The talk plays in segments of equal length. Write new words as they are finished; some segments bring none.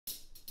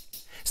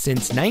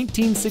Since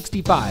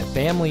 1965,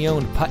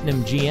 family-owned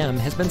Putnam GM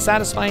has been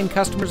satisfying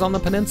customers on the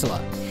peninsula.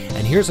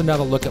 And here's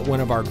another look at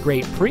one of our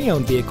great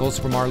pre-owned vehicles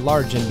from our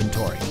large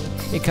inventory.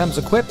 It comes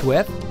equipped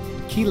with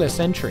keyless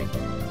entry,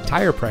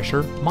 tire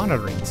pressure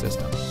monitoring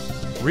system,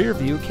 rear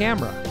view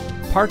camera,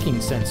 parking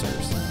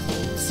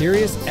sensors,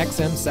 Sirius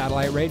XM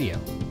satellite radio,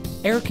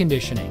 air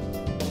conditioning,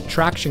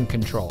 traction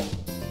control,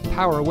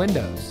 power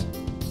windows,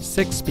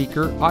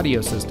 6-speaker audio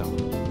system,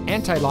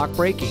 anti-lock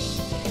braking,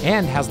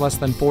 and has less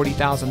than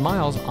 40,000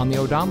 miles on the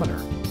odometer.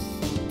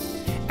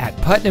 At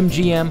Putnam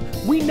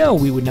GM, we know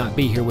we would not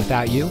be here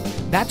without you.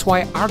 That's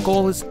why our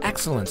goal is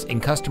excellence in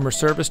customer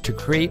service to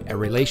create a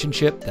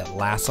relationship that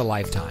lasts a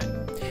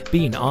lifetime.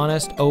 Being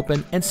honest,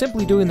 open, and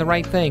simply doing the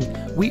right thing,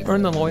 we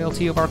earn the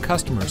loyalty of our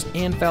customers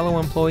and fellow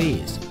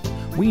employees.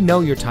 We know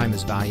your time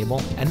is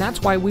valuable, and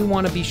that's why we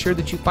want to be sure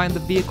that you find the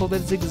vehicle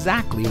that is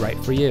exactly right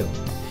for you.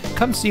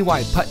 Come see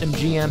why Putnam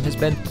GM has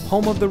been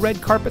home of the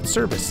red carpet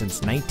service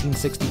since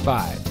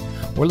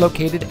 1965. We're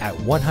located at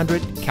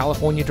 100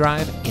 California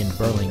Drive in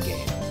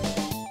Burlingame.